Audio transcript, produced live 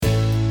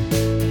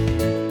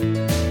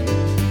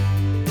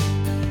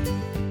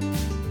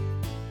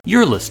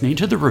You're listening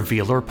to the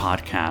Revealer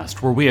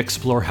podcast, where we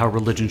explore how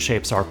religion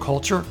shapes our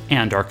culture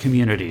and our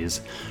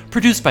communities.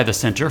 Produced by the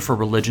Center for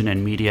Religion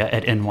and Media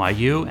at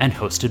NYU and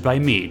hosted by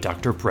me,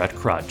 Dr. Brett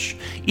Crutch.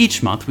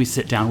 Each month we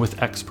sit down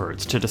with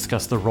experts to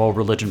discuss the role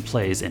religion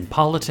plays in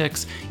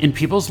politics, in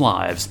people's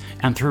lives,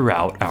 and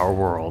throughout our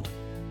world.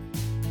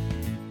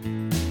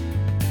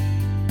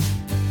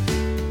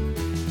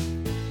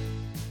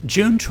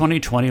 June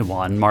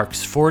 2021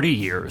 marks 40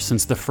 years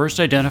since the first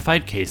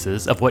identified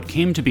cases of what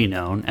came to be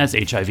known as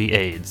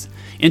HIV/AIDS.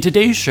 In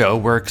today's show,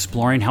 we're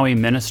exploring how a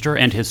minister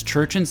and his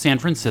church in San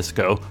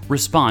Francisco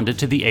responded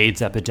to the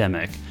AIDS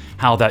epidemic,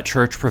 how that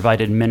church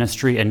provided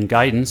ministry and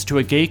guidance to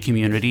a gay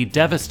community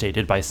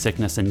devastated by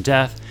sickness and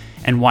death,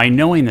 and why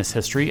knowing this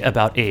history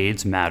about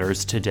AIDS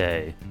matters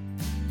today.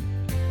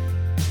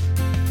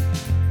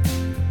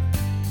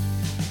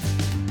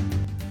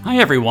 Hi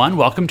everyone,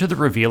 welcome to the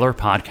Revealer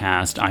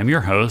podcast. I'm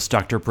your host,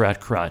 Dr. Brett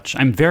Crutch.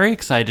 I'm very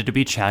excited to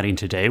be chatting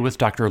today with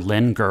Dr.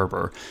 Lynne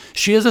Gerber.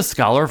 She is a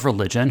scholar of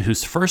religion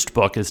whose first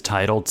book is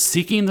titled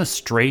Seeking the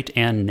Straight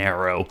and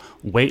Narrow: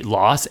 Weight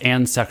Loss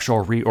and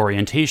Sexual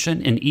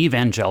Reorientation in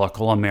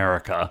Evangelical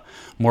America.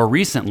 More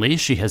recently,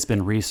 she has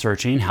been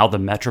researching how the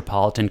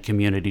Metropolitan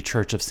Community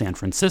Church of San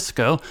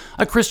Francisco,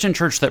 a Christian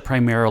church that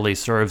primarily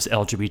serves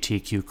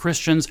LGBTQ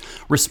Christians,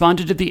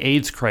 responded to the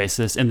AIDS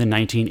crisis in the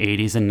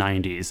 1980s and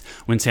 90s,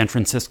 when San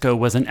Francisco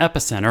was an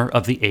epicenter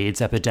of the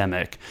AIDS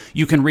epidemic.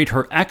 You can read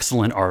her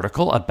excellent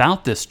article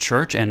about this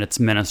church and its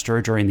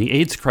minister during the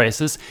AIDS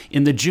crisis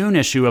in the June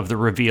issue of The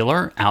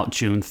Revealer, out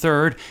June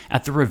 3rd,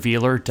 at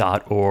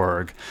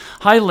therevealer.org.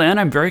 Hi, Lynne.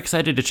 I'm very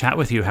excited to chat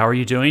with you. How are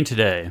you doing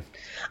today?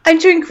 I'm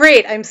doing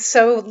great. I'm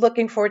so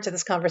looking forward to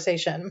this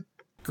conversation.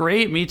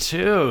 Great, me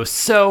too.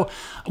 So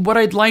what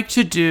I'd like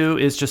to do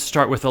is just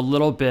start with a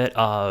little bit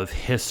of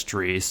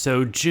history.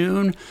 So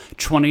June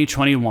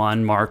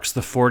 2021 marks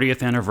the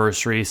 40th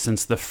anniversary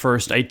since the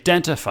first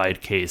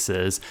identified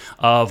cases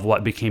of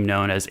what became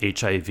known as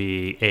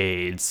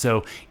HIV/AIDS.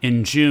 So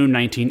in June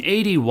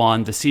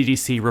 1981, the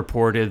CDC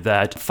reported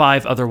that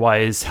 5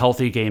 otherwise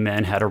healthy gay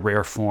men had a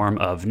rare form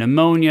of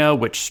pneumonia,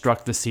 which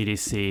struck the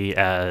CDC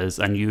as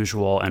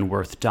unusual and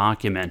worth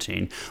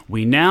documenting.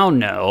 We now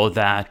know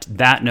that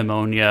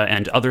pneumonia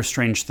and other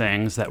strange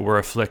things that were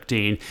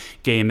afflicting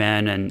gay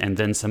men and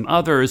then some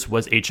others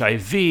was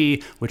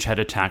HIV, which had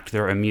attacked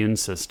their immune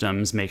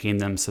systems, making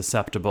them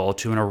susceptible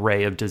to an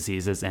array of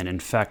diseases and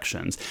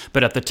infections.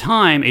 But at the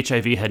time,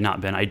 HIV had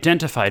not been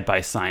identified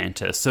by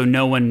scientists, so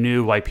no one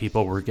knew why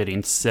people were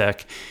getting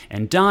sick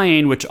and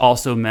dying, which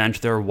also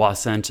meant there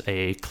wasn't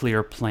a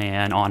clear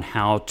plan on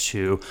how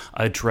to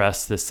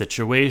address this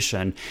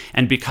situation.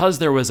 And because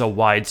there was a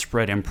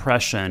widespread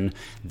impression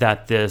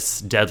that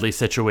this deadly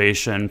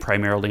situation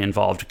primarily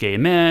involved gay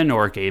men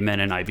or gay men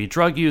and IV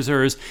drug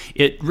users,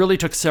 it really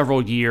took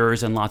several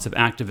years and lots of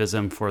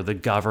activism for the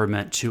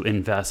government to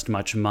invest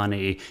much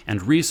money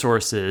and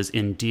resources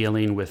in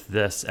dealing with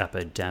this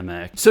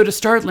epidemic. So to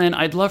start, Lynne,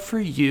 I'd love for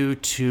you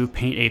to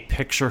paint a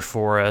picture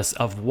for us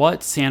of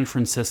what San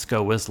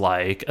Francisco was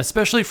like,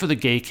 especially for the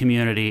gay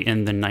community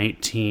in the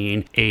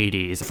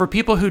 1980s. For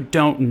people who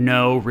don't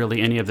know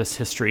really any of this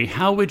history,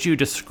 how would you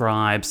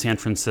describe San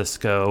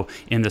Francisco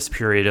in this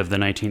period of the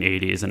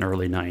 1980s and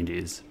early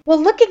 90s? Well,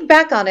 looking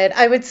back on it,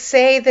 I would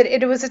say that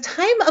it was a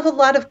time of a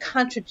lot of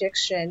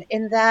contradiction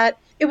in that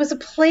it was a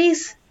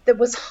place that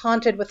was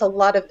haunted with a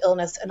lot of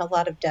illness and a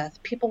lot of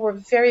death. People were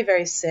very,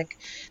 very sick.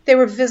 They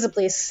were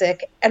visibly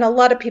sick, and a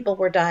lot of people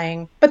were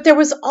dying. But there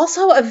was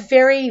also a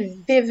very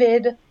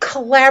vivid,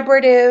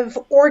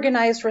 collaborative,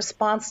 organized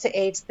response to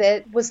AIDS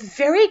that was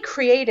very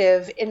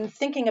creative in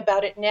thinking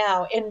about it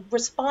now, in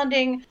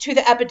responding to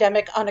the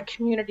epidemic on a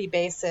community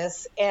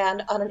basis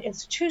and on an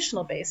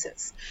institutional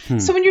basis.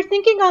 So when you're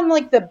thinking on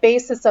like the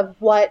basis of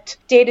what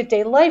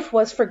day-to-day life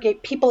was for gay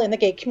people in the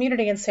gay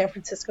community in San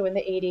Francisco in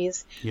the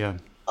 80s,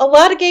 a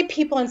lot of gay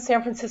people in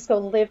San Francisco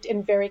lived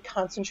in very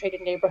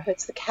concentrated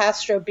neighborhoods, the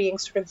Castro being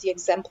sort of the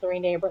exemplary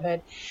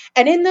neighborhood.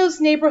 And in those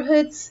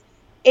neighborhoods,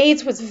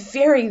 AIDS was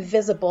very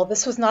visible.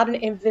 This was not an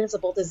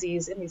invisible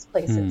disease in these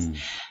places.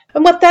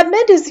 And what that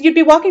meant is you'd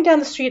be walking down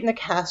the street in the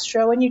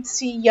Castro and you'd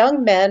see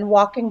young men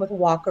walking with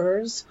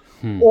walkers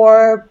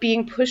or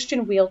being pushed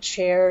in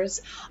wheelchairs.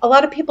 A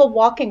lot of people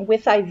walking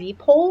with IV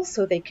poles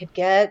so they could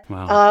get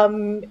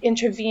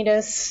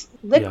intravenous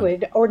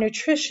liquid or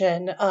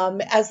nutrition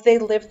as they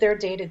lived their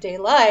day-to-day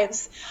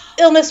lives.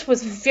 Illness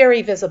was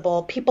very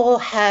visible. People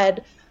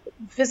had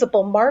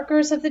visible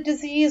markers of the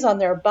disease on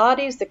their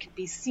bodies that could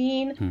be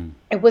seen.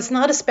 It was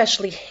not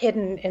especially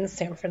hidden in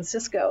San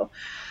Francisco.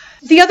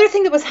 The other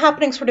thing that was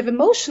happening sort of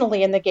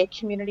emotionally in the gay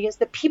community is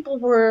that people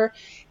were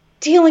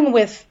dealing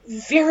with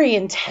very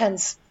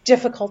intense,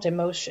 difficult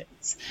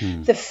emotions.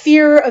 The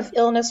fear of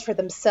illness for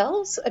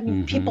themselves. I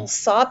mean, people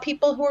saw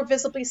people who were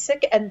visibly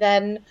sick and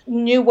then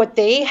knew what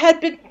they had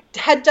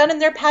done in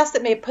their past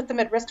that may have put them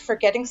at risk for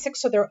getting sick.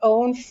 So their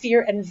own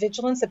fear and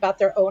vigilance about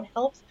their own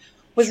health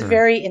was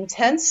very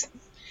intense.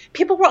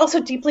 People were also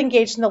deeply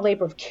engaged in the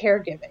labor of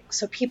caregiving.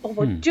 So people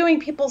were doing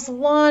people's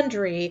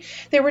laundry.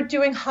 They were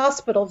doing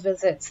hospital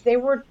visits. They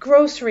were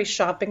grocery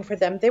shopping for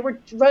them. They were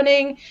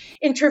running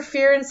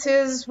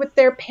interferences with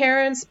their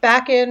parents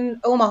back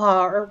in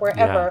Omaha or Yeah.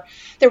 wherever.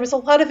 There was a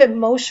lot of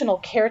emotional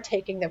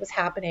caretaking that was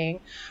happening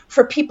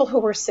for people who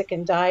were sick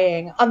and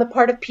dying on the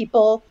part of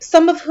people,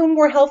 some of whom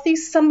were healthy,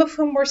 some of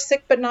whom were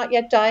sick but not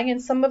yet dying,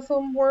 and some of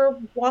whom were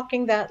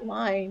walking that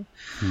line.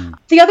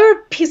 The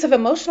other piece of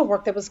emotional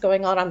work that was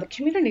going on the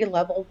community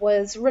level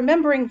was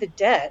remembering the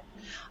dead,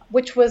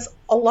 which was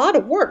a lot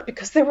of work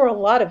because there were a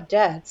lot of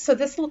dead. So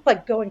this looked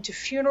like going to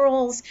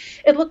funerals.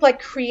 It looked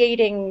like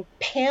creating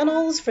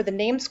panels for the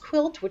names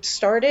quilt, which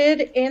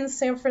started in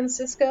San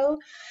Francisco.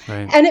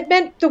 Right. And it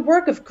meant the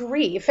work of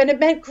grief, and it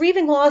meant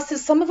grieving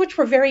losses, some of which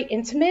were very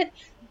intimate,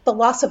 the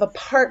loss of a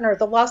partner,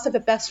 the loss of a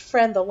best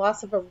friend, the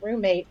loss of a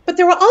roommate. But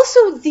there were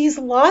also these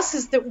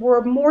losses that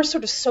were more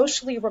sort of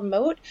socially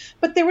remote,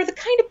 but they were the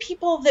kind of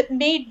people that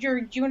made your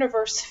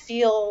universe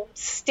feel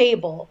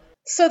stable.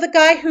 So the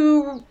guy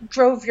who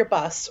drove your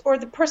bus, or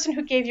the person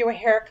who gave you a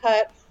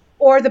haircut,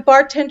 or the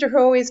bartender who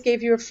always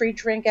gave you a free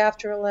drink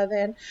after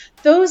 11,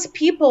 those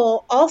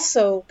people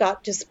also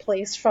got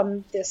displaced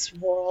from this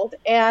world.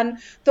 And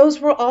those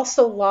were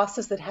also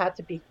losses that had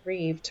to be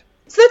grieved.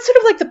 So that's sort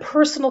of like the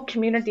personal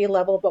community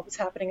level of what was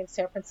happening in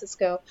San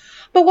Francisco.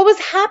 But what was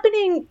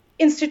happening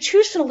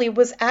institutionally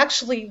was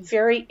actually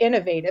very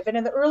innovative. And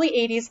in the early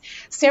 80s,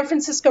 San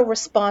Francisco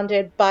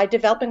responded by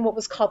developing what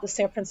was called the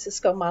San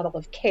Francisco model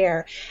of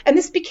care. And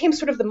this became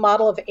sort of the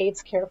model of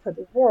AIDS care for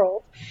the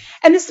world.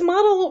 And this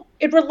model,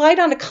 it relied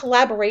on a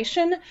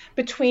collaboration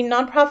between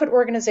nonprofit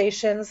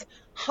organizations,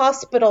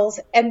 hospitals,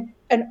 and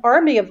an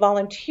army of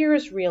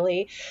volunteers,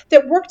 really,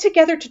 that worked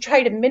together to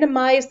try to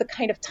minimize the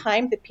kind of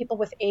time that people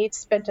with AIDS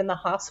spent in the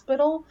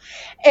hospital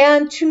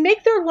and to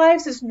make their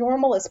lives as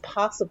normal as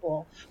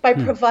possible by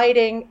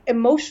providing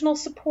emotional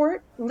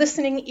support,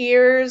 listening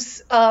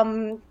ears,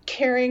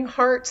 caring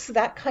hearts,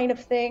 that kind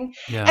of thing.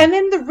 Yeah. And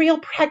then the real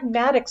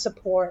pragmatic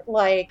support,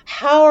 like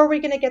how are we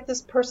going to get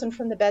this person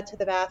from the bed to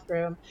the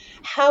bathroom?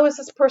 How is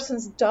this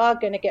person's dog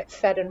going to get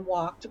fed and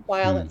walked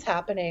while it's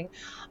happening?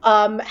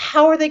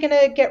 How are they going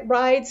to get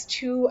rides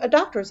to a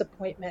doctor's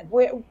appointment?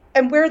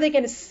 And where are they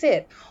going to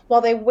sit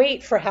while they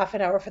wait for half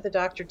an hour for the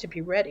doctor to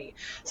be ready?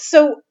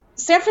 So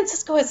San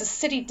Francisco as a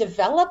city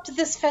developed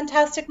this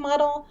fantastic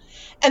model.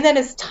 And then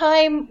as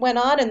time went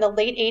on and the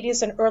late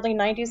 80s and early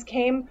 90s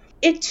came,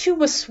 it too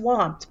was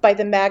swamped by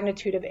the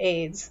magnitude of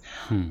AIDS.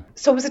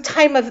 So it was a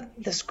time of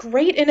this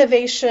great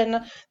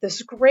innovation,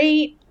 this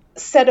great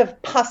set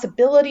of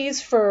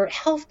possibilities for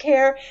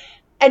healthcare.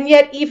 And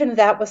yet even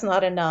that was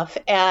not enough.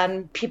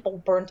 And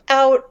people burnt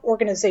out,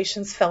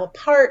 organizations fell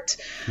apart,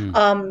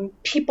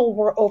 people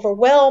were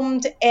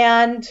overwhelmed,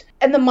 and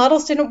the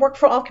models didn't work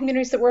for all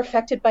communities that were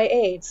affected by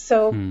AIDS.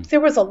 So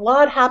there was a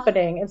lot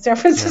happening in San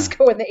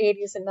Francisco in the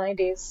 80s and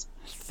 90s.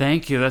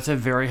 Thank you. That's a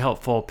very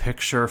helpful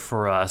picture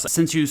for us.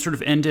 Since you sort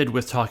of ended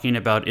with talking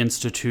about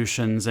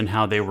institutions and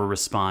how they were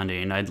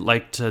responding, I'd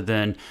like to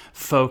then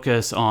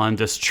focus on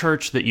this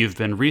church that you've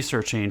been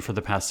researching for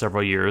the past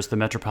several years, the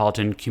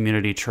Metropolitan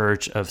Community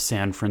Church of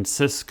San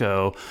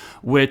Francisco,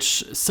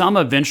 which some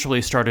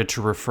eventually started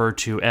to refer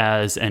to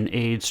as an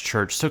AIDS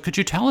church. So could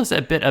you tell us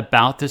a bit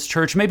about this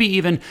church, maybe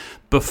even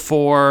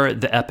before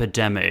the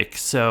epidemic?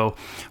 So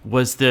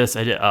was this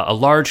a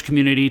large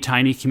community,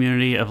 tiny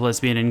community of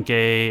lesbian and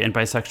gay and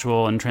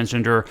bisexual and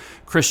transgender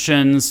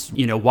Christians?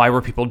 You know, why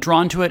were people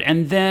drawn to it?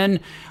 And then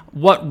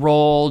what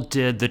role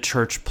did the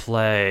church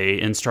play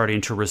in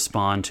starting to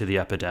respond to the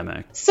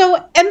epidemic? So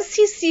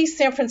MCC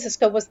San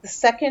Francisco was the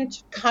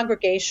second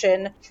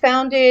congregation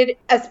founded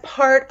as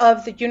part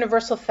of the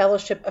Universal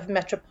Fellowship of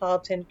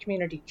Metropolitan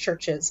Community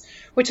Churches,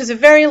 which is a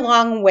very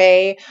long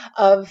way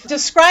of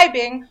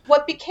describing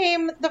what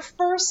became the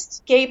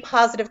first gay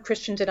positive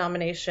Christian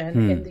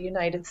denomination in the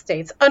United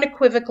States,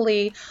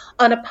 unequivocally,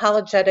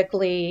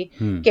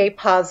 unapologetically gay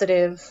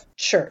positive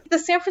church. The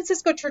San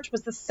Francisco church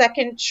was the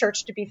second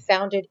church to be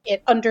founded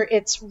under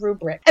its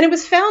rubric. And it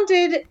was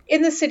founded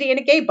in the city in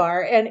a gay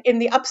bar and in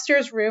the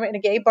upstairs room in a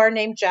gay bar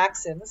named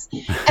Jackson's.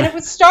 And it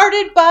was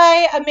started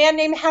by a man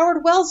named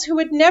Howard Wells, who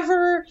had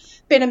never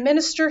been a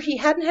minister. He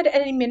hadn't had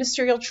any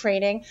ministerial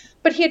training,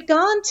 but he had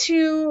gone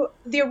to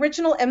the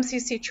original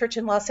MCC church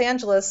in Los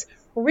Angeles,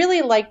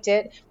 really liked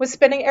it, was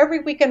spending every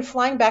weekend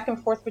flying back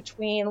and forth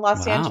between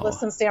Los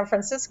Angeles and San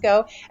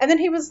Francisco. And then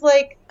he was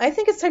like, I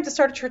think it's time to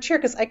start a church here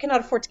because I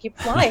cannot afford to keep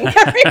flying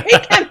every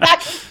weekend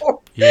back and forth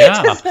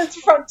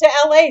to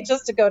LA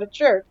just to go to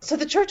church. So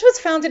the church was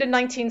founded in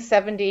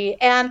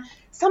 1970, and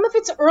some of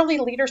its early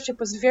leadership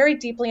was very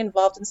deeply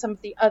involved in some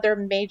of the other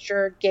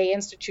major gay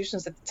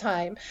institutions at the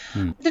time.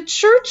 The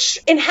church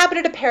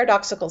inhabited a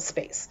paradoxical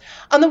space.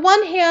 On the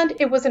one hand,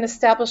 it was an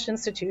established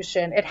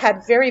institution. It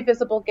had very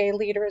visible gay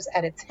leaders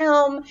at its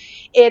helm.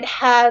 It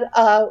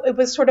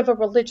was sort of a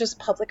religious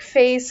public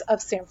face of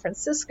San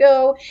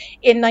Francisco.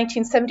 In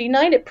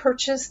 1979, it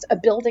purchased a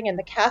building in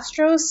the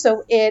Castros,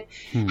 so it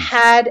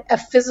had a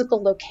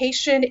physical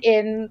location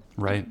in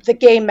the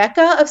gay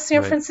mecca of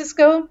San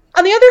Francisco.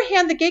 On the other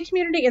hand, the gay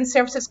community in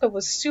San Francisco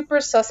was super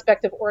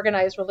suspect of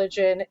organized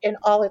religion in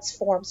all its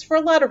forms for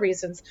a lot of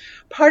reasons.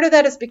 Part of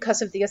that is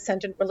because of the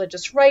ascendant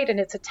religious right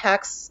and its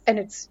attacks and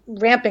its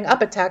ramping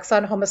up attacks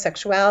on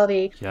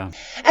homosexuality. Yeah.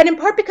 And in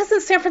part because in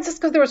San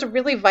Francisco there was a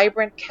really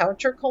vibrant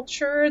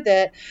counterculture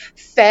that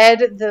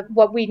fed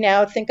what we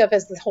now think of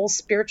as the whole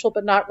spiritual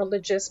but not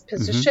religious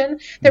position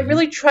that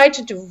really tried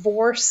to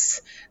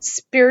divorce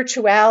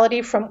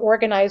spirituality from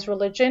organized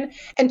religion,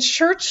 and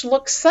church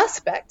looks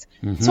suspect.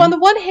 So on the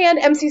one hand,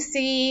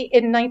 MCC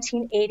in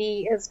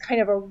 1980 is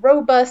kind of a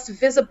robust,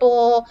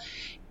 visible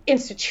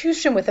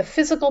institution with a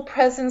physical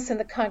presence in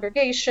the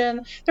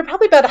congregation. There are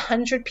probably about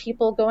 100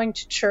 people going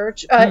to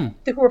church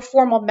who were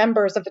formal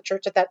members of the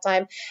church at that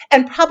time,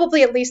 and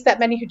probably at least that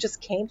many who just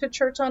came to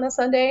church on a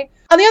Sunday.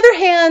 On the other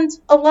hand,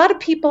 a lot of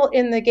people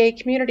in the gay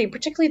community,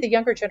 particularly the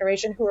younger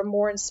generation who were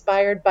more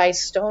inspired by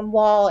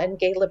Stonewall and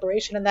gay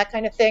liberation and that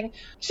kind of thing,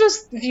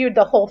 just viewed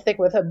the whole thing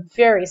with a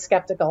very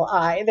skeptical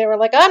eye. They were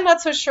like, I'm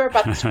not so sure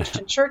about this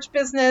Christian church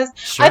business.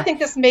 Sure. I think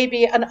this may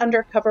be an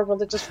undercover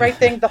religious right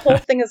thing. The whole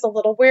thing is a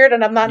little weird,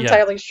 and I'm not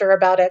entirely sure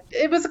about it.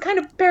 It was a kind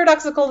of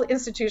paradoxical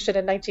institution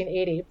in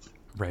 1980.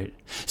 Right.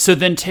 So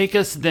then take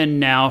us then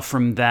now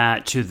from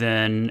that to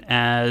then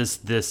as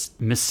this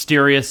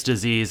mysterious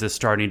disease is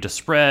starting to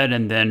spread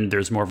and then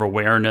there's more of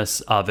awareness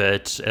of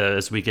it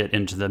as we get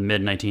into the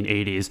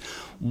mid-1980s.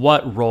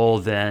 What role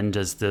then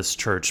does this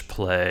church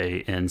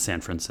play in San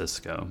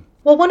Francisco?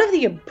 Well, one of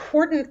the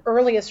important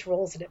earliest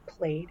roles that it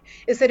played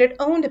is that it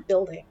owned a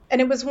building, and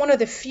it was one of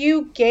the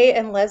few gay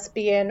and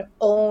lesbian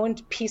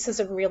owned pieces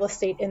of real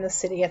estate in the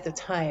city at the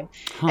time.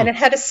 And it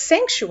had a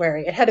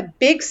sanctuary. It had a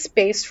big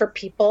space for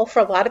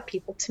a lot of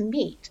people to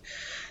meet.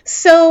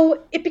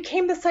 So it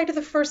became the site of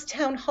the first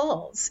town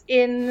halls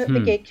in the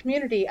gay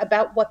community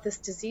about what this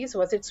disease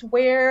was. It's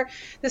where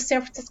the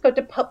San Francisco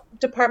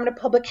Department of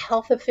Public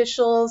Health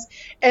officials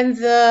and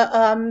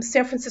the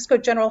San Francisco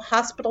General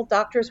Hospital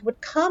doctors would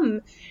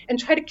come and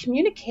try to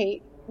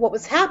communicate what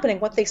was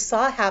happening, what they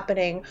saw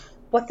happening,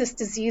 what this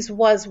disease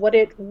was, what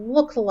it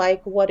looked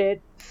like, what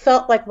it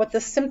felt like, what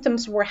the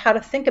symptoms were, how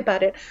to think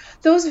about it.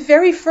 Those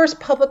very first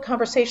public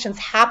conversations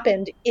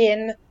happened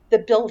in the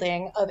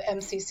building of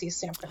MCC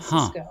San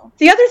Francisco.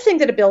 The other thing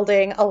that a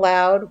building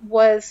allowed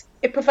was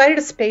it provided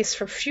a space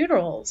for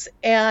funerals,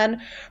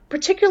 and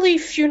particularly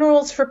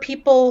funerals for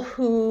people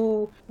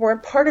who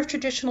weren't part of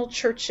traditional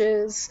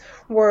churches,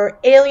 were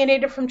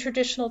alienated from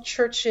traditional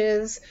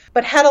churches,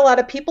 but had a lot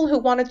of people who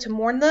wanted to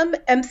mourn them.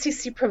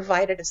 MCC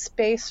provided a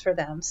space for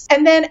them.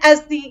 And then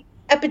as the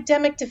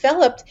epidemic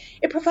developed,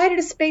 it provided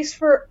a space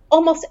for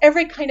almost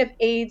every kind of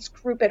AIDS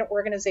group and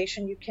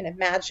organization you can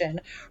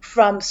imagine,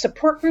 from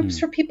support groups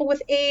for people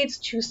with AIDS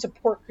to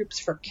support groups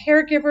for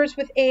caregivers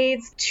with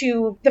AIDS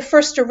to the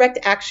first direct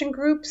action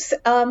groups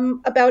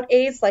about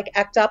AIDS, like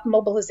ACT UP,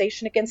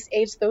 Mobilization Against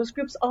AIDS. Those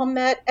groups all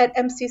met at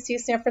MCC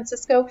San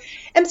Francisco.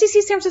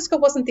 MCC San Francisco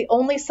wasn't the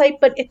only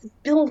site, but its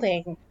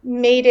building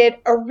made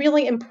it a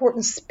really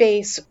important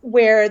space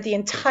where the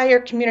entire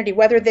community,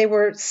 whether they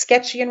were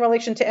sketchy in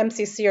relation to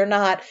MCC or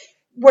not,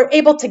 were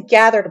able to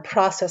gather to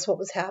process what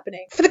was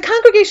happening. For the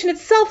congregation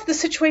itself, the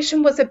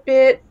situation was a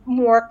bit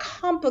more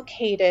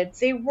complicated.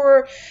 They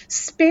were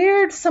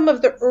spared some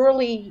of the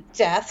early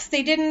deaths.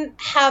 They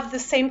didn't have the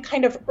same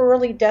kind of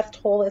early death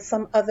toll as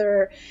some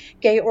other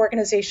gay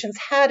organizations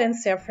had in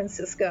San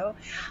Francisco.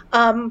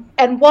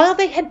 And while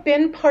they had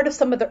been part of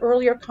some of the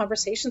earlier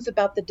conversations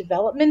about the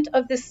development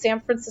of this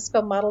San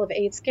Francisco model of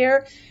AIDS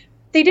care,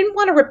 they didn't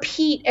want to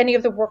repeat any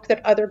of the work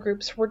that other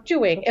groups were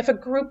doing. If a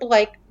group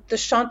like the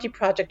Shanti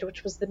Project,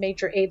 which was the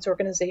major AIDS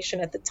organization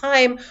at the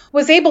time,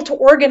 was able to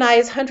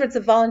organize hundreds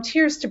of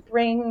volunteers to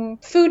bring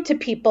food to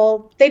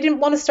people, they didn't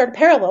want to start a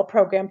parallel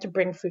program to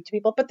bring food to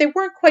people, but they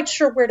weren't quite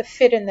sure where to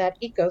fit in that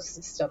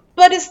ecosystem.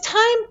 But as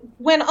time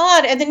went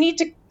on and the need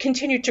to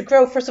continue to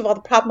grow, first of all,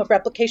 the problem of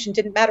replication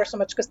didn't matter so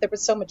much because there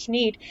was so much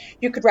need.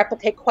 You could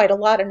replicate quite a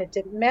lot and it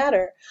didn't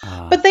matter.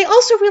 But they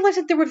also realized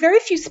that there were very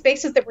few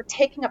spaces that were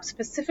taking up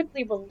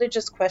specifically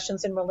religious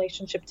questions in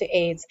relationship to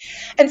AIDS.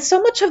 And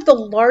so much of the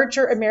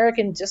larger American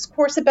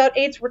discourse about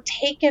AIDS were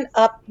taken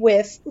up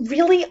with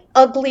really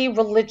ugly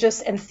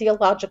religious and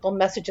theological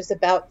messages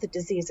about the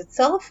disease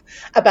itself,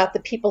 about the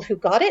people who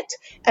got it,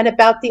 and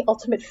about the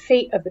ultimate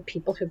fate of the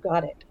people who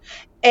got it.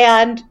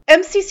 And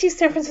MCC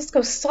San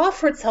Francisco saw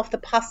for itself the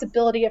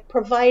possibility of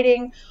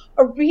providing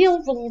a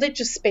real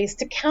religious space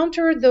to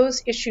counter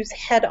those issues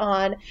head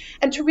on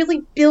and to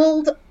really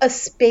build a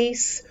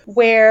space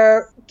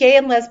where gay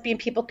and lesbian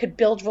people could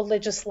build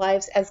religious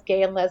lives as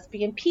gay and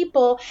lesbian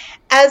people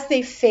as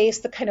they face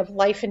the kind of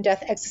life and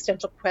death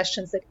existential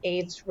questions that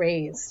AIDS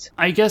raised.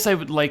 I guess I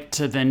would like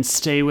to then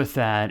stay with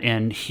that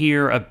and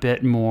hear a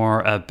bit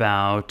more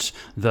about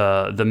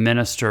the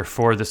minister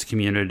for this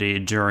community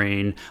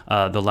during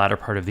the latter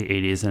part of the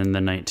 80s and the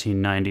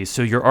 1990s.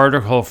 So your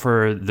article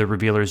for the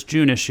Revealer's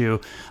June issue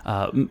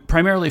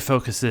primarily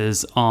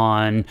focuses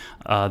on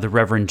the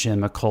Reverend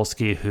Jim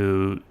Mikulski,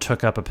 who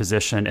took up a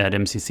position at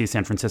MCC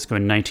San Francisco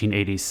in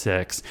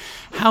 1986.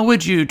 How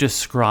would you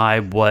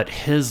describe what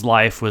his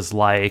life was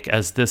like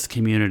as this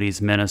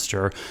community's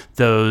minister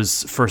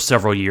those first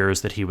several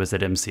years that he was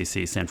at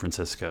MCC San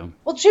Francisco?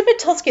 Well, Jim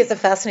Mikulski is a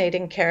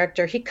fascinating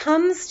character. He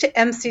comes to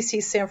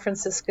MCC San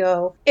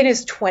Francisco in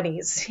his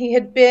 20s. He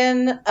had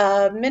been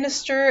a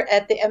minister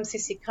at the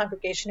MCC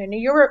congregation in New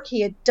York.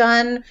 He had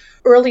done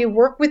early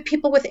work with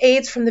people with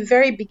AIDS from the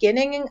very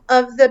beginning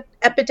of the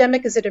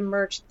epidemic as it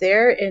emerged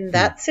there in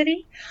that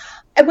city.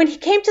 And when he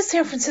came to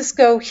San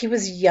Francisco, he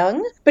was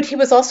young, but he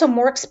was also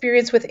more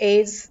experienced with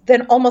AIDS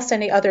than almost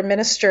any other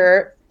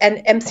minister and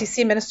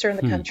MCC minister in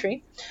the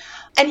country.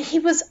 And he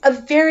was a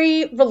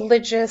very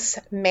religious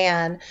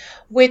man,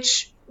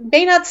 which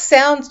may not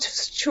sound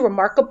too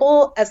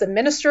remarkable as a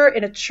minister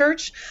in a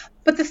church,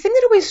 but the thing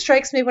that always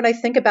strikes me when I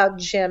think about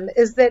Jim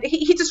is that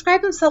he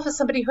described himself as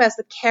somebody who has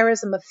the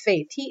charism of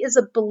faith. He is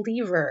a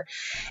believer.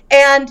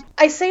 And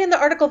I say in the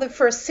article that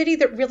for a city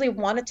that really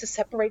wanted to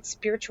separate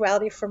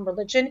spirituality from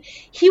religion,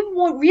 he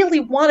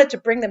really wanted to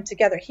bring them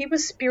together. He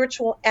was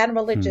spiritual and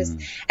religious.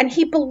 And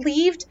he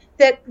believed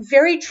that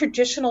very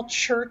traditional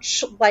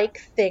church-like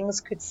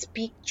things could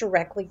speak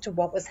directly to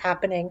what was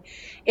happening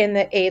in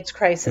the AIDS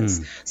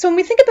crisis. So when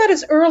we think about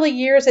his early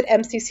years at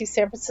MCC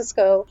San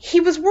Francisco, he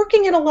was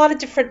working in a lot of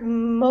different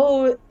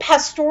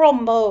pastoral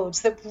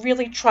modes that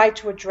really tried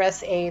to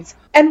address AIDS.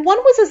 And one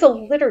was as a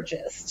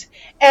liturgist,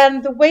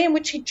 and the way in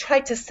which he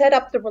tried to set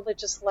up the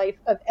religious life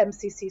of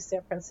MCC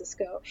San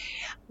Francisco.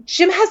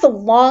 Jim has a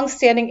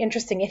long-standing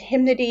interest in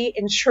hymnody,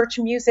 in church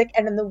music,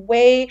 and in the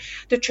way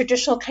the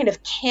traditional kind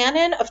of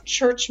canon of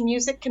church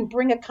music can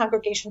bring a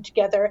congregation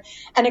together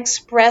and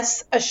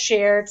express a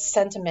shared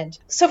sentiment.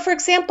 So, for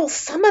example,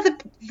 some of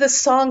the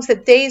songs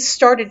that they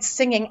started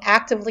singing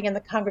actively in the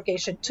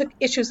congregation took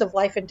issues of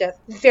life and death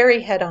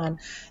very head on.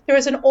 There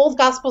was an old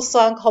gospel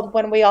song called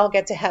 "When We All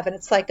Get to Heaven."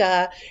 It's like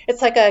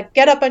a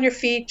get up on your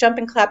feet, jump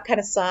and clap kind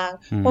of song.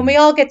 When we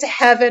all get to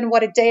heaven,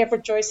 what a day of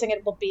rejoicing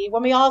it will be.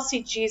 When we all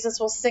see Jesus,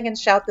 we'll sing and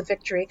shout the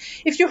victory.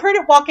 If you heard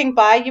it walking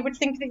by, you would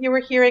think that you were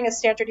hearing a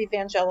standard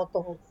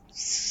evangelical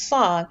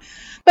song.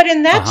 But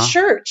in that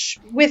church,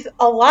 with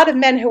a lot of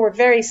men who were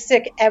very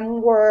sick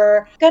and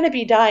were going to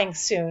be dying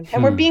soon,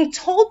 and were being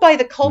told by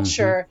the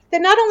culture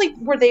that not only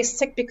were they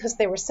sick because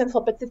they were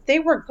sinful, but that they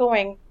were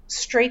going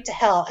straight to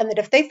hell, and that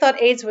if they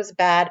thought AIDS was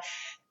bad,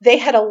 they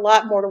had a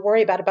lot more to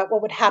worry about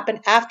what would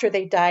happen after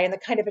they die and the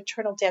kind of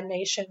eternal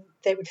damnation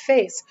they would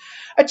face.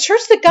 A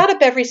church that got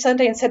up every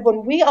Sunday and said,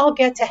 when we all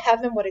get to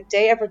heaven, what a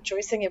day of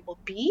rejoicing it will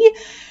be,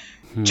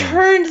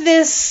 turned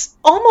this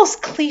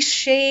almost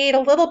cliched, a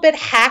little bit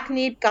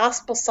hackneyed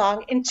gospel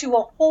song into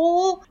a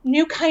whole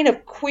new kind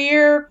of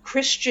queer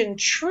Christian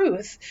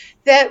truth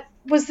that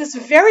was this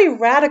very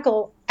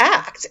radical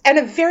act and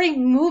a very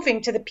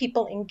moving to the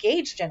people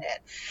engaged in it.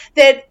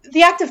 That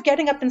the act of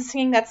getting up and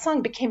singing that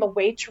song became a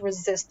way to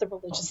resist the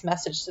religious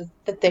message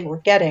that they were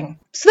getting.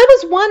 So that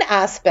was one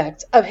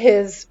aspect of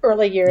his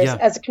early years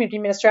as a community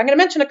minister. I'm going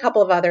to mention a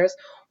couple of others.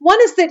 One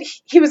is that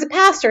he was a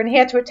pastor and he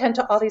had to attend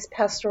to all these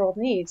pastoral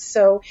needs.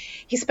 So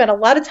he spent a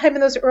lot of time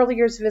in those early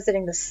years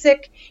visiting the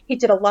sick. He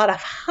did a lot of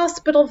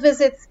hospital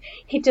visits.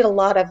 He did a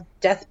lot of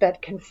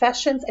deathbed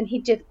confessions, and he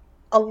did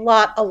a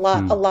lot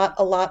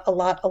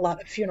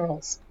of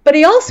funerals. But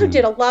he also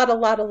did a lot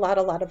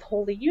of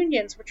holy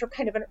unions, which were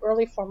kind of an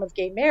early form of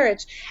gay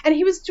marriage. And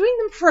he was doing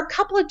them for a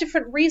couple of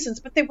different reasons,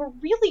 but they were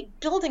really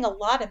building a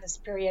lot in this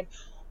period.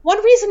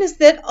 One reason is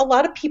that a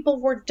lot of people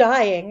were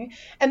dying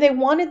and they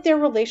wanted their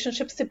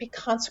relationships to be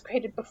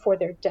consecrated before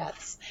their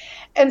deaths.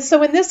 And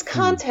so in this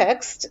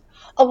context,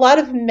 a lot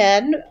of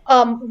men,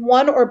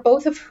 one or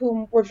both of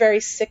whom were very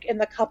sick in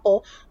the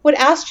couple, would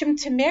ask Jim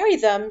to marry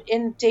them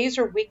in days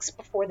or weeks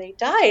before they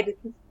died,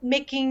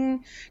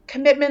 making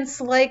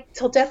commitments like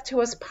till death do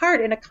us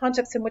part in a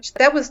context in which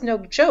that was no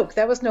joke.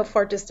 That was no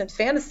far distant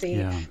fantasy.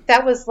 Yeah.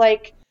 That was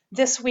like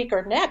this week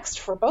or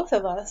next for both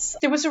of us.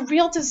 There was a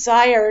real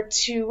desire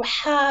to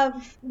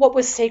have what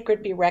was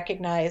sacred be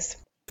recognized.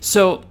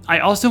 So I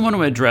also want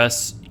to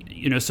address,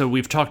 so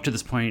we've talked to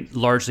this point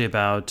largely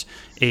about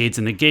AIDS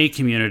in the gay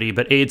community,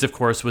 but AIDS, of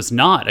course, was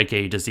not a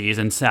gay disease,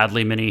 and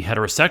sadly many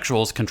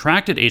heterosexuals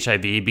contracted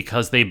HIV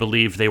because they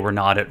believed they were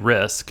not at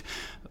risk.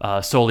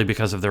 solely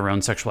because of their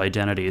own sexual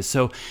identities.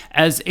 So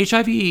as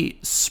HIV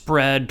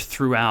spread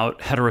throughout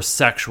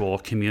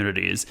heterosexual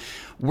communities,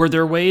 were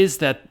there ways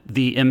that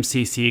the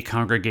MCC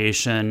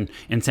congregation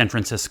in San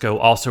Francisco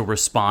also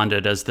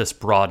responded as this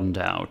broadened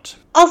out?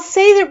 I'll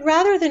say that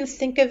rather than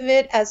think of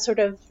it as sort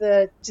of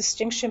the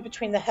distinction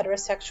between the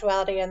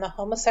heterosexuality and the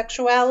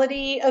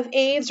homosexuality of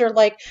AIDS, or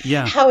like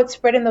Yeah. how it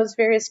spread in those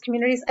various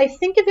communities, I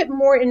think of it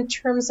more in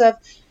terms of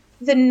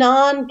the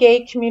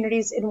non-gay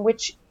communities in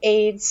which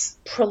AIDS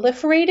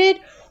proliferated,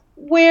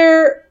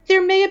 where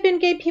there may have been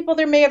gay people,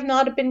 there may have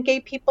not have been gay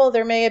people,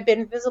 there may have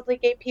been visibly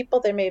gay people,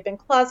 there may have been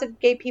closeted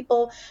gay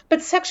people,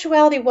 but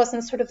sexuality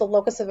wasn't sort of the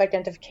locus of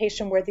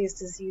identification where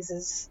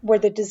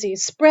the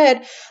disease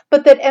spread,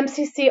 but that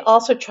MCC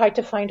also tried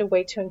to find a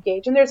way to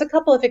engage. And there's a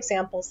couple of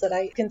examples that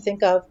I can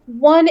think of.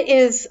 One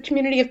is a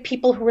community of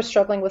people who were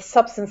struggling with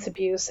substance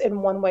abuse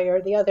in one way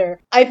or the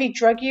other. IV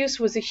drug use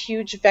was a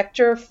huge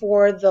vector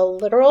for the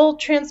literal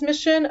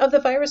transmission of the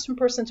virus from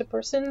person to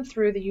person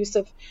through the use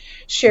of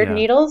shared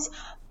needles.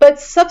 But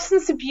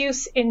substance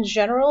abuse in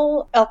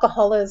general,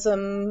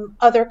 alcoholism,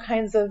 other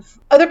kinds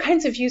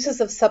of uses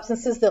of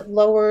substances that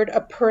lowered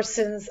a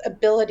person's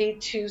ability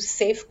to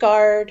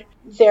safeguard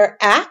their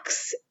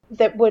acts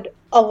that would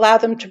allow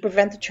them to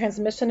prevent the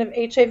transmission of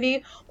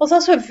HIV was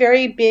also a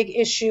very big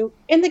issue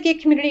in the gay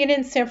community and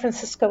in San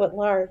Francisco at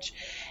large.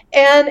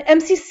 And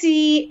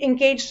MCC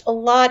engaged a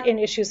lot in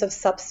issues of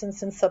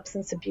substance and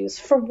substance abuse.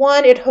 For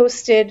one, it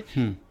hosted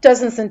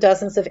dozens and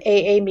dozens of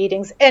AA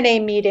meetings, NA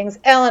meetings,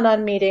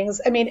 Al-Anon meetings.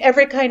 I mean,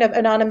 every kind of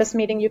anonymous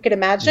meeting you could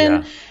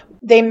imagine.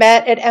 They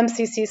met at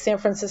MCC San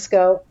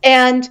Francisco.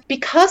 And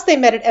because they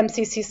met at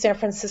MCC San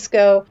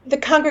Francisco, the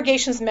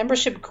congregation's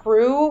membership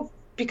grew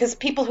because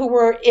people who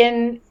were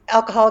in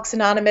Alcoholics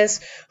Anonymous,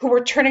 who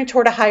were turning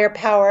toward a higher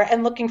power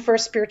and looking for a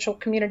spiritual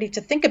community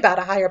to think about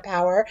a higher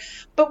power,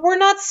 but were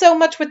not so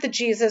much with the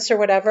Jesus or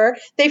whatever,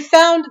 they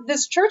found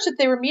this church that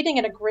they were meeting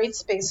in a great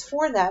space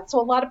for that. So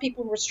a lot of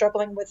people who were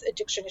struggling with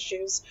addiction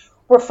issues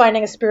were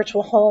finding a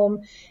spiritual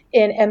home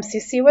in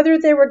MCC, whether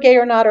they were gay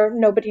or not, or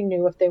nobody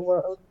knew if they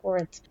were or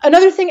weren't.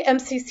 Another thing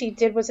MCC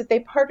did was that they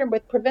partnered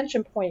with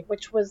Prevention Point,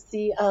 which was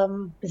the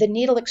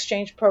needle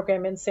exchange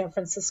program in San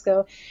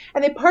Francisco.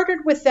 And they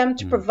partnered with them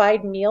to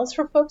provide meals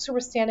for folks who were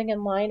standing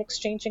in line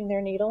exchanging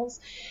their needles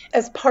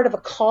as part of a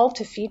call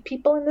to feed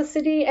people in the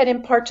city, and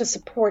in part to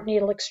support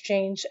needle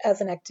exchange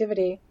as an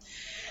activity.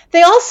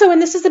 They also, and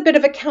this is a bit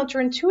of a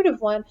counterintuitive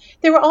one,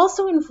 they were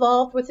also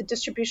involved with the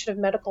distribution of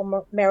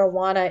medical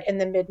marijuana in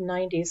the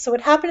mid-90s. So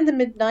what happened in the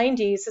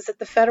mid-90s is that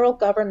the federal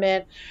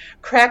government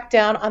cracked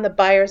down on the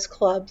buyers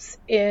clubs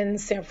in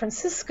San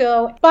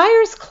Francisco.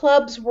 Buyers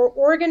clubs were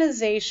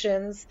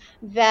organizations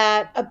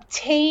that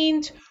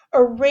obtained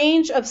a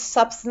range of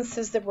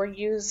substances that were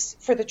used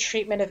for the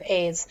treatment of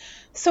AIDS.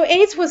 So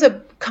AIDS was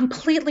a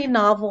completely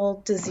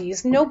novel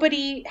disease.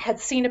 Nobody had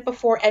seen it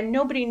before, and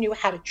nobody knew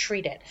how to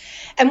treat it.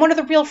 And one of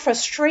the real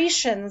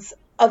frustrations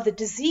of the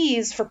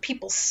disease for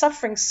people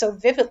suffering so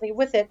vividly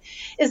with it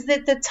is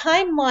that the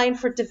timeline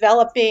for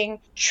developing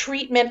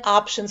treatment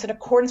options in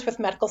accordance with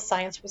medical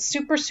science was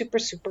super, super,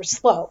 super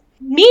slow.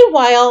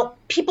 Meanwhile,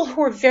 people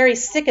who were very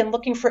sick and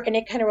looking for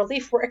any kind of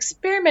relief were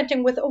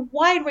experimenting with a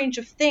wide range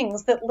of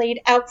things that laid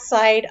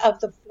outside of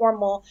the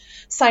formal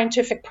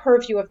scientific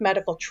purview of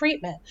medical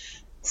treatment.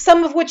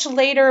 Some of which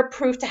later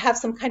proved to have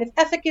some kind of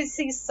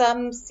efficacy.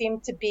 Some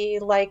seemed to be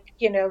like,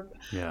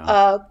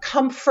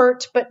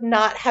 comfort, but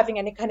not having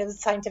any kind of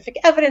scientific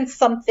evidence.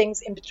 Some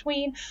things in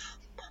between.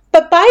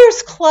 But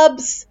buyers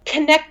clubs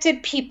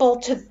connected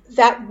people to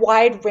that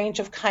wide range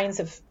of kinds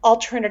of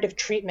alternative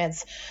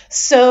treatments.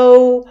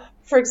 So,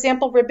 for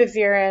example,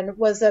 ribavirin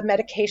was a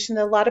medication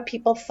that a lot of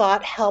people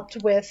thought helped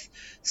with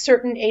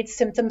certain AIDS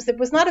symptoms that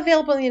was not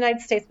available in the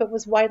United States, but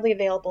was widely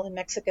available in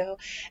Mexico.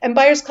 And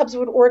buyers clubs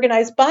would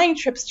organize buying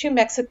trips to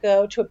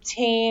Mexico to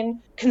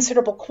obtain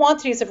considerable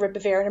quantities of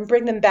ribavirin and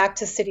bring them back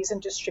to cities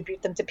and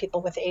distribute them to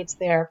people with AIDS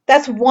there.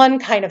 That's one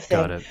kind of thing.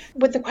 Got it.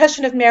 With the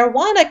question of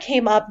marijuana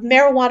came up,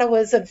 marijuana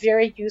was a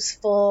very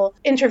useful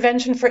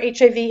intervention for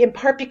HIV, in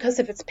part because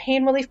of its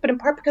pain relief, but in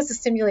part because it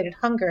stimulated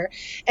hunger.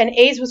 And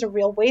AIDS was a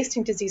real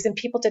wasting disease, and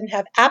people didn't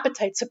have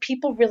appetite. So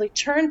people really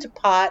turned to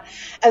pot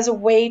as a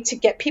way to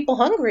get people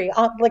hungry,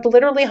 like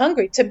literally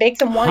hungry, to make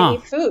them want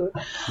to eat food.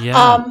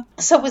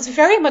 So it was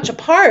very much a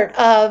part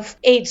of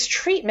AIDS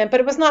treatment,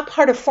 but it was not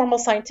part of formal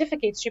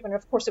scientific AIDS treatment.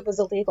 Of course, it was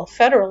illegal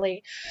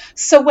federally.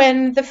 So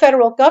when the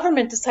federal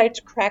government decided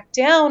to crack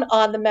down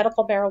on the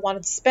medical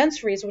marijuana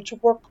dispensaries, which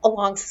work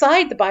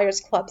alongside the buyers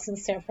clubs in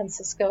San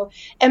Francisco,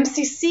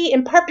 MCC,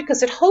 in part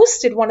because it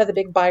hosted one of the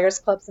big buyers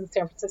clubs in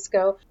San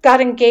Francisco,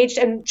 got engaged,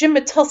 and Jim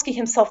Metulsky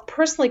himself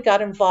personally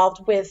got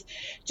involved with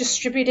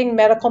distributing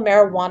medical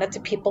marijuana to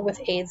people with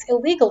AIDS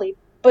illegally,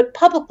 but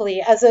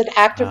publicly, as an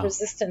act of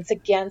resistance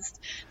against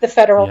the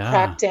federal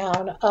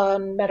crackdown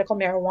on medical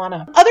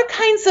marijuana. Other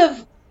kinds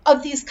of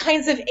of these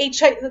kinds of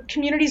HIV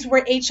communities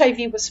where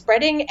HIV was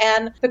spreading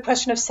and the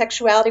question of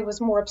sexuality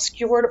was more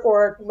obscured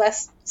or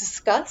less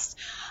discussed,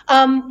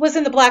 was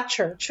in the Black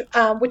church,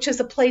 which is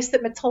a place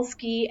that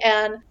Metulsky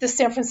and the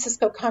San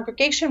Francisco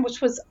congregation,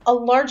 which was a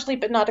largely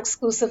but not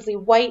exclusively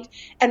white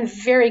and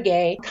very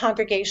gay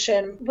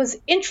congregation, was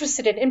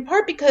interested in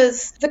part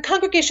because the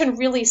congregation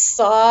really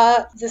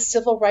saw the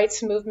civil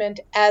rights movement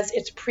as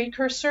its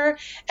precursor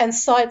and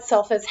saw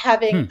itself as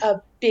having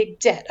a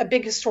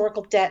big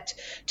historical debt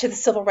to the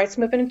civil rights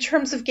movement in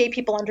terms of gay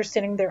people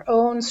understanding their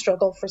own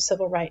struggle for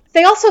civil rights.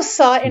 They also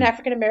saw in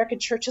African American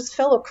churches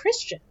fellow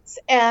Christians,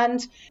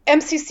 and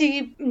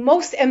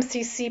most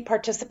MCC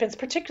participants,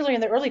 particularly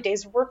in the early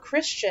days, were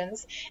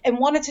Christians and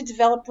wanted to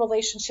develop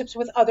relationships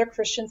with other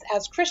Christians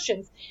as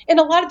Christians in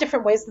a lot of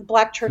different ways. The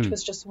Black church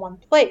was just one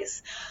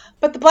place.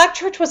 But the Black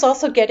church was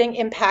also getting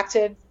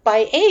impacted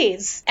by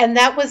AIDS, and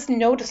that was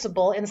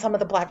noticeable in some of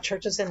the Black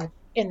churches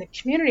in the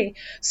community.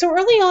 So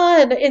early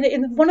on,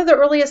 in one of the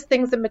earliest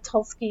things that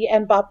Metulsky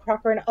and Bob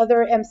Crocker and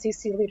other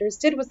MCC leaders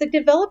did was they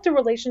developed a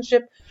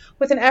relationship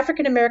with an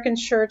African American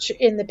church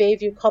in the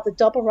Bayview called the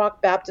Double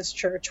Rock Baptist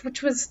Church,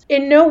 which was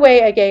in no way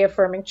a gay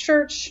affirming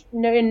church,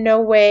 in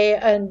no way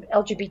an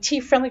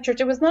LGBT friendly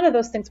church. It was none of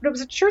those things, but it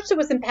was a church that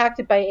was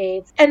impacted by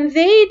AIDS. And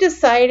they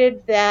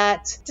decided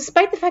that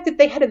despite the fact that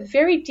they had a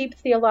very deep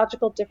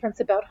theological difference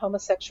about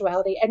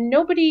homosexuality, and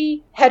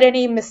nobody had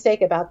any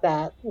mistake about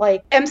that,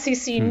 like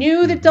MCC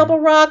knew that Double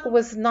Rock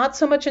was not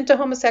so much into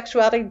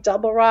homosexuality.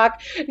 Double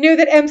Rock knew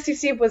that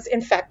MCC was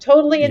in fact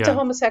totally into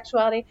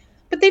homosexuality.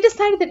 But they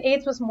decided that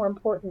AIDS was more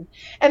important.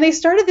 And they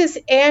started this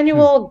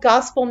annual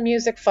gospel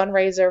music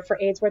fundraiser for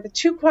AIDS where the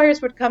two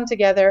choirs would come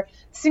together,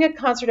 sing a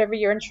concert every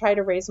year, and try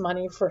to raise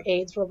money for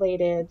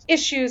AIDS-related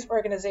issues,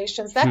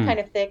 organizations, that kind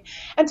of thing.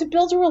 And to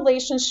build a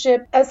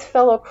relationship as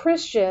fellow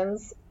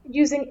Christians,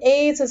 using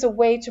AIDS as a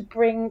way to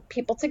bring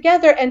people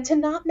together and to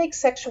not make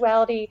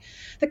sexuality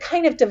the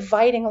kind of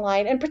dividing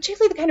line, and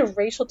particularly the kind of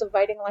racial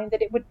dividing line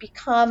that it would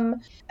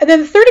become. And then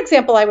the third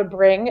example I would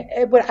bring,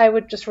 what I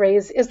would just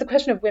raise, is the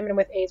question of women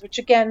with AIDS, which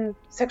again,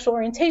 sexual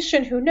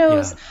orientation, who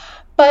knows? Yeah.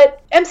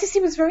 But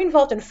MCC was very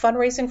involved in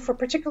fundraising for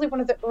particularly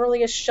one of the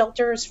earliest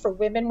shelters for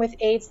women with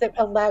AIDS that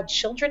allowed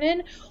children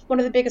in. One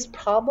of the biggest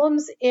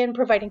problems in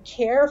providing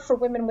care for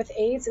women with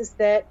AIDS is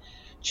that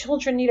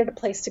children needed a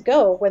place to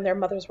go when their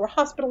mothers were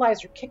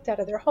hospitalized or kicked out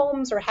of their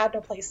homes or had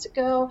no place to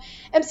go.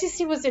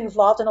 MCC was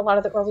involved in a lot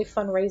of the early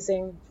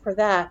fundraising for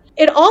that.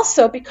 It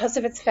also, because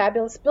of its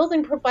fabulous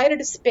building, provided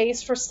a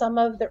space for some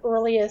of the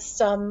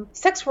earliest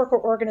sex worker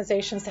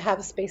organizations to have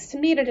a space to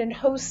meet at, and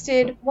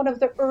hosted one of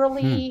the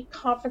early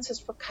conferences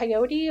for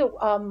Coyote,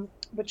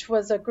 which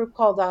was a group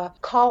called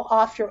Call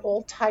Off Your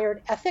Old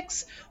Tired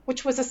Ethics,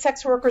 which was a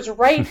sex workers'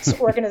 rights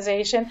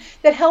organization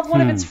that held one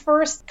of its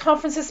first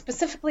conferences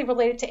specifically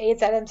related to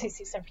AIDS at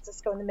MCC San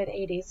Francisco in the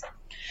mid-'80s.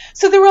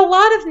 So there were a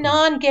lot of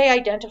non-gay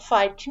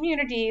identified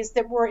communities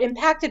that were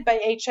impacted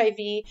by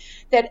HIV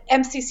that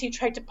MCC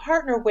tried to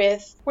partner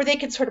with, where they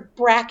could sort of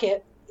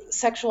bracket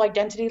sexual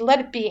identity,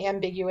 let it be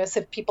ambiguous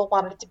if people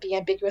wanted it to be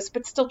ambiguous,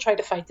 but still try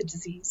to fight the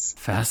disease.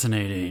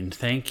 Fascinating.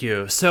 Thank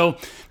you. So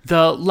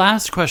the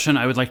last question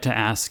I would like to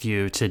ask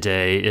you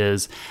today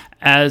is,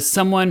 as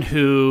someone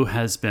who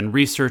has been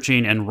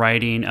researching and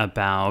writing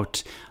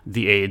about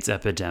the AIDS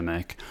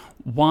epidemic,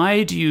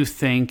 why do you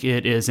think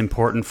it is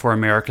important for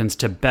Americans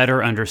to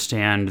better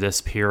understand this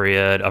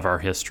period of our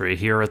history?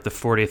 Here at the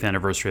 40th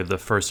anniversary of the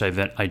first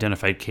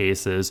identified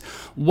cases,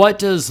 what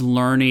does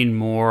learning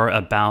more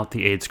about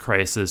the AIDS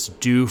crisis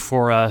do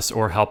for us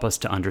or help us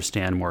to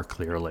understand more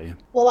clearly?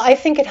 Well, I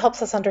think it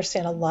helps us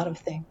understand a lot of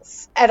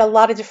things at a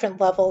lot of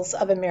different levels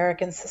of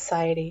American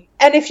society.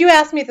 And if you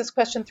asked me this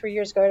question 3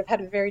 years ago, I'd have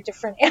had a very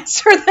different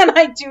answer than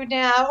I do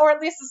now, or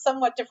at least a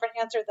somewhat different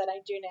answer than I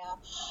do now.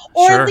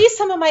 Or at least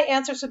some of my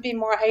answers would be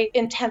more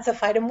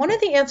intensified. And one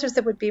of the answers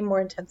that would be more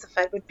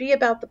intensified would be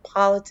about the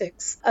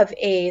politics of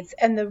AIDS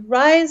and the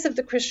rise of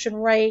the Christian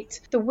right,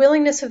 the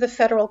willingness of the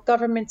federal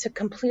government to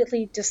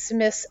completely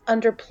dismiss,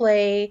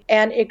 underplay,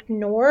 and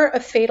ignore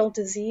a fatal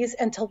disease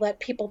and to let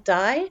people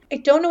die. I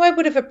don't know I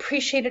would have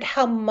appreciated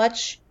how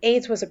much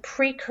AIDS was a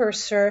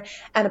precursor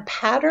and a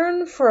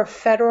pattern for a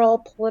federal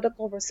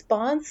political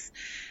response,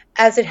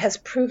 as it has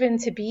proven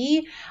to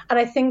be. And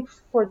I think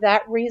for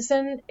that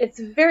reason, it's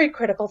very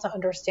critical to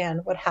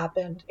understand what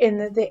happened in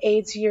the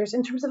AIDS years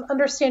in terms of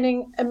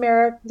understanding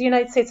the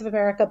United States of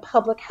America,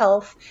 public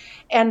health,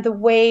 and the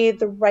way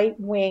the right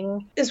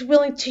wing is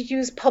willing to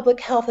use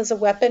public health as a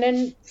weapon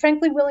and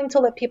frankly willing to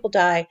let people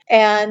die.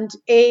 And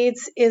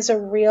AIDS is a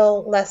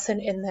real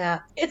lesson in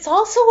that. It's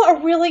also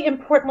a really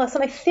important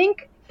lesson. I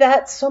think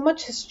that so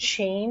much has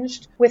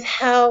changed with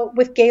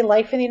gay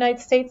life in the United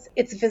States,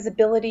 its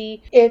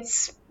visibility,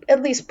 its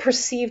at least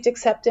perceived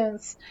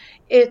acceptance,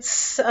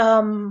 it's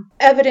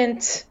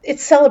evident,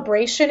 it's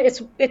celebration,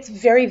 it's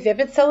very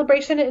vivid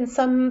celebration in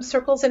some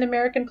circles in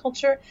American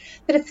culture,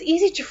 that it's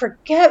easy to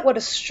forget what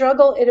a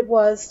struggle it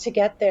was to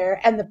get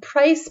there and the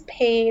price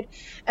paid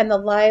and the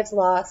lives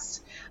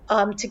lost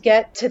to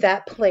get to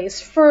that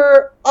place,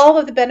 for all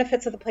of the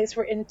benefits of the place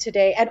we're in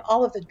today and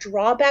all of the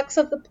drawbacks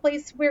of the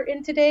place we're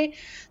in today,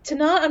 to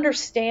not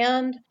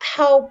understand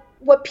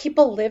what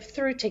people lived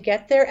through to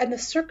get there and the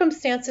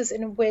circumstances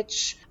in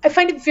which I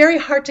find it very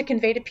hard to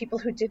convey to people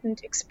who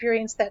didn't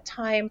experience that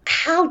time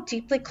how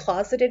deeply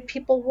closeted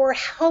people were,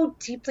 how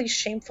deeply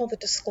shameful the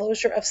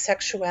disclosure of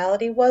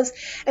sexuality was,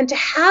 and to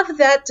have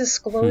that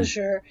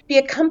disclosure be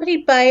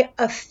accompanied by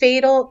a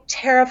fatal,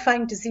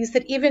 terrifying disease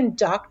that even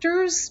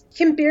doctors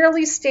can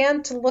barely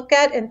stand to look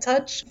at and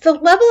touch. The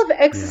level of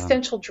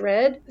existential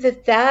dread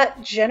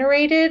that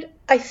generated,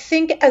 I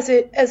think, as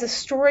a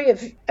story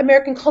of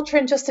American culture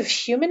and just of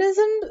humanism,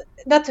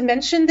 not to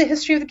mention the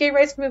history of the gay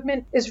rights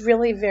movement, is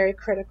really very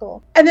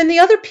critical. And then the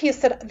other piece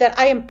that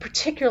I am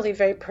particularly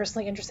very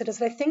personally interested in is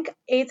that I think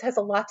AIDS has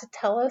a lot to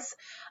tell us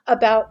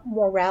about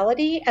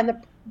morality and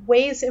the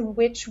ways in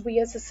which we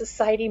as a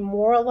society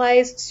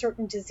moralized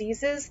certain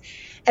diseases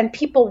and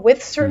people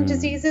with certain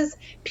diseases,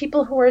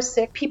 people who are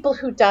sick, people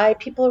who die,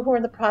 people who are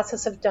in the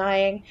process of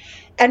dying,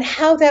 and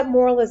how that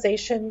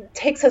moralization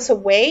takes us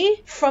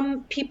away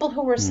from people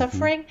who are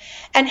suffering,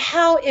 and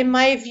how, in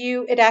my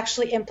view, it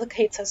actually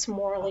implicates us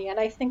morally. And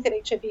I think that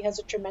HIV has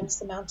a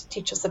tremendous amount to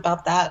teach us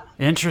about that.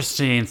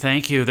 Interesting.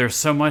 Thank you. There's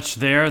so much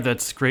there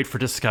that's great for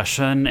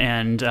discussion.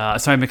 And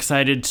so I'm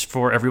excited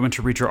for everyone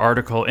to read your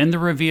article in The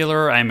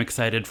Revealer. I'm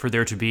excited for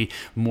there to be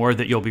more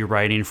that you'll be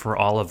writing for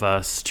all of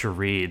us to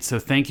read. So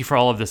thank you for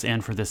all of this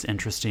and for this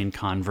interesting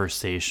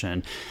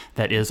conversation.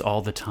 That is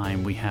all the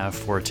time we have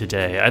for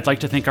today. I'd like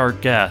to thank our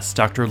guest,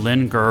 Dr.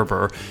 Lynne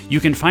Gerber. You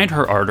can find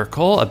her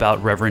article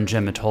about Reverend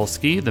Jim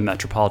Mitulski, the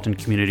Metropolitan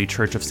Community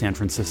Church of San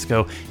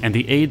Francisco, and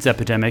the AIDS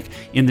epidemic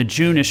in the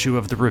June issue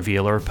of The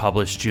Revealer,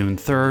 published June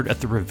 3rd at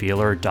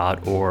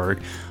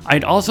therevealer.org.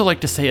 I'd also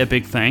like to say a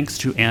big thanks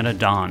to Anna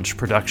Donch,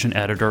 production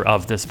editor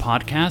of this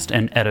podcast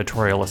and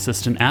editorial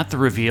assistant at The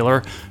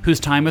Revealer, whose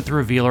time at The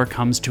Revealer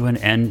comes to an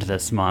end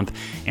this month.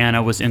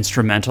 Anna was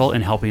instrumental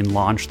in helping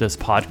launch this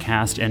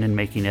podcast and in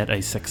making it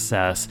a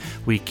success.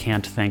 We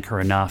can't thank her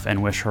enough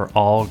and wish her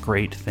all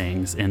great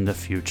things in the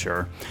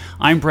future.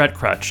 I'm Brett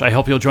Crutch. I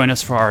hope you'll join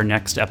us for our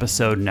next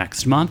episode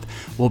next month.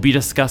 We'll be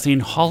discussing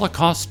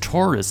Holocaust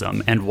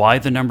tourism and why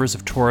the numbers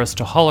of tourists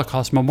to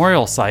Holocaust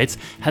memorial sites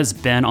has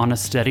been on a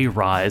steady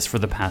rise for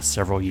the past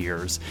several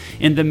years.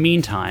 In the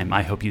meantime,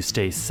 I hope you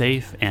stay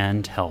safe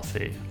and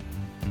healthy.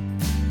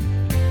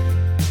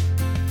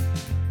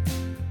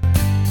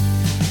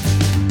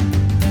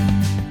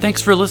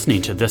 Thanks for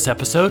listening to this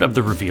episode of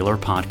the Revealer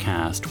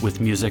Podcast,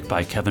 with music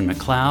by Kevin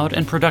MacLeod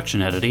and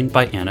production editing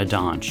by Anna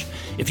Donch.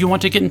 If you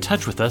want to get in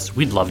touch with us,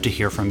 we'd love to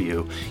hear from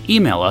you.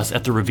 Email us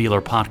at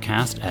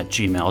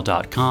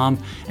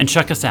therevealerpodcast@gmail.com and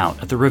check us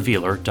out at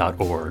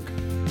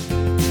therevealer.org.